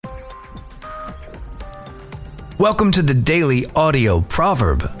Welcome to the Daily Audio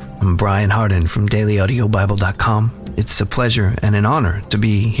Proverb. I'm Brian Hardin from dailyaudiobible.com. It's a pleasure and an honor to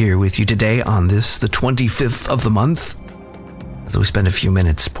be here with you today on this, the 25th of the month, as we spend a few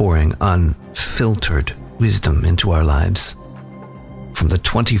minutes pouring unfiltered wisdom into our lives from the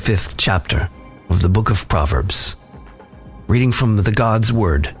 25th chapter of the book of Proverbs, reading from the God's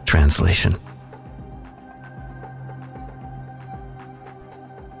Word translation.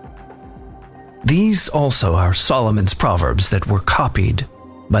 These also are Solomon's proverbs that were copied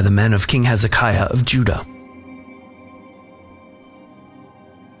by the men of King Hezekiah of Judah.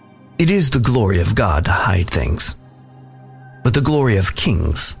 It is the glory of God to hide things, but the glory of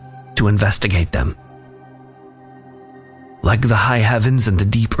kings to investigate them. Like the high heavens and the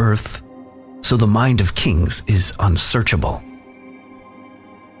deep earth, so the mind of kings is unsearchable.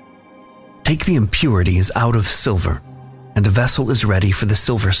 Take the impurities out of silver, and a vessel is ready for the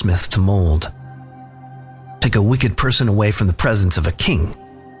silversmith to mold. Take a wicked person away from the presence of a king,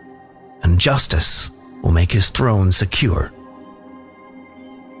 and justice will make his throne secure.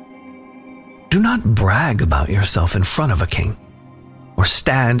 Do not brag about yourself in front of a king, or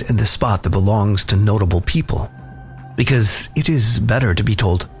stand in the spot that belongs to notable people, because it is better to be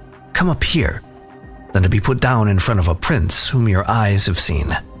told, "Come up here," than to be put down in front of a prince whom your eyes have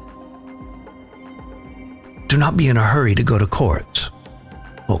seen. Do not be in a hurry to go to court.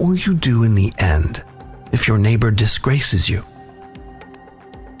 What will you do in the end if your neighbor disgraces you?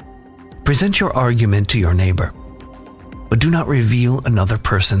 Present your argument to your neighbor, but do not reveal another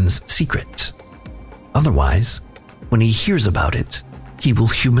person's secret. Otherwise, when he hears about it, he will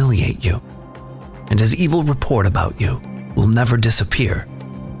humiliate you, and his evil report about you will never disappear.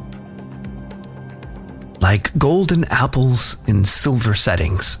 Like golden apples in silver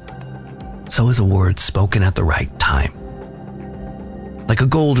settings, so is a word spoken at the right time. Like a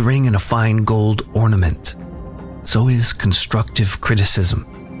gold ring and a fine gold ornament, so is constructive criticism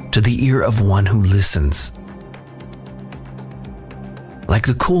to the ear of one who listens. Like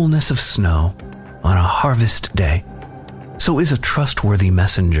the coolness of snow on a harvest day, so is a trustworthy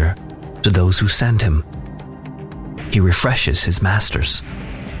messenger to those who send him. He refreshes his masters.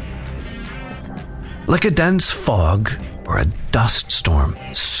 Like a dense fog or a dust storm,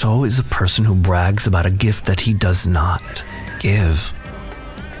 so is a person who brags about a gift that he does not give.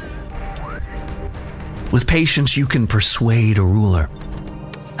 With patience you can persuade a ruler,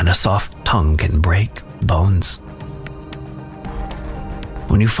 and a soft tongue can break bones.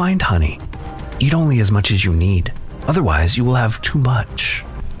 When you find honey, eat only as much as you need, otherwise you will have too much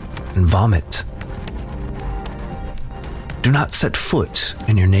and vomit. Do not set foot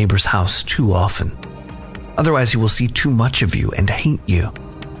in your neighbor's house too often, otherwise he will see too much of you and hate you.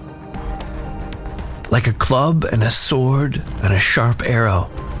 Like a club and a sword and a sharp arrow,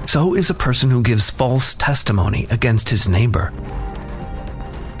 so is a person who gives false testimony against his neighbor.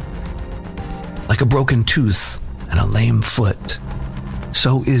 Like a broken tooth and a lame foot,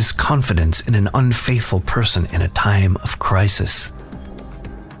 so is confidence in an unfaithful person in a time of crisis.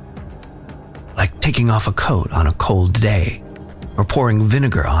 Like taking off a coat on a cold day, or pouring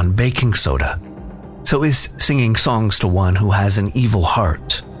vinegar on baking soda, so is singing songs to one who has an evil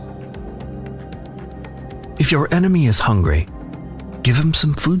heart. If your enemy is hungry, give him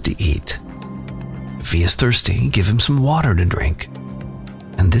some food to eat. If he is thirsty, give him some water to drink.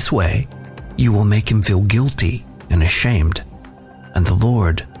 And this way, you will make him feel guilty and ashamed, and the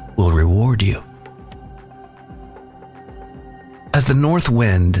Lord will reward you. As the north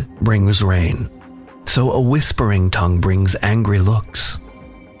wind brings rain, so a whispering tongue brings angry looks.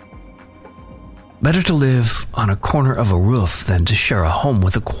 Better to live on a corner of a roof than to share a home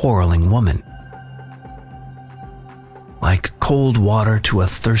with a quarreling woman. Like cold water to a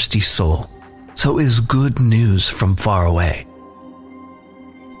thirsty soul, so is good news from far away.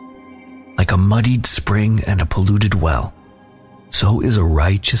 Like a muddied spring and a polluted well, so is a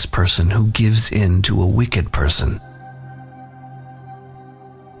righteous person who gives in to a wicked person.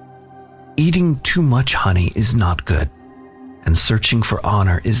 Eating too much honey is not good, and searching for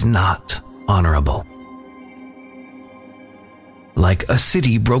honor is not honorable. Like a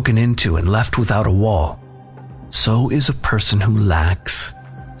city broken into and left without a wall, so is a person who lacks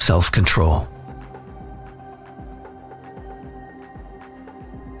self-control.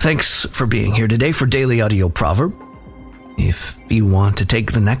 Thanks for being here today for Daily Audio Proverb. If you want to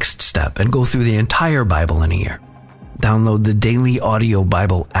take the next step and go through the entire Bible in a year, download the Daily Audio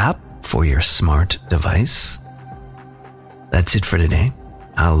Bible app for your smart device. That's it for today.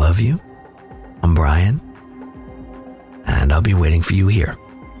 I love you. I'm Brian, and I'll be waiting for you here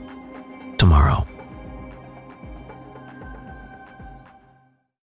tomorrow.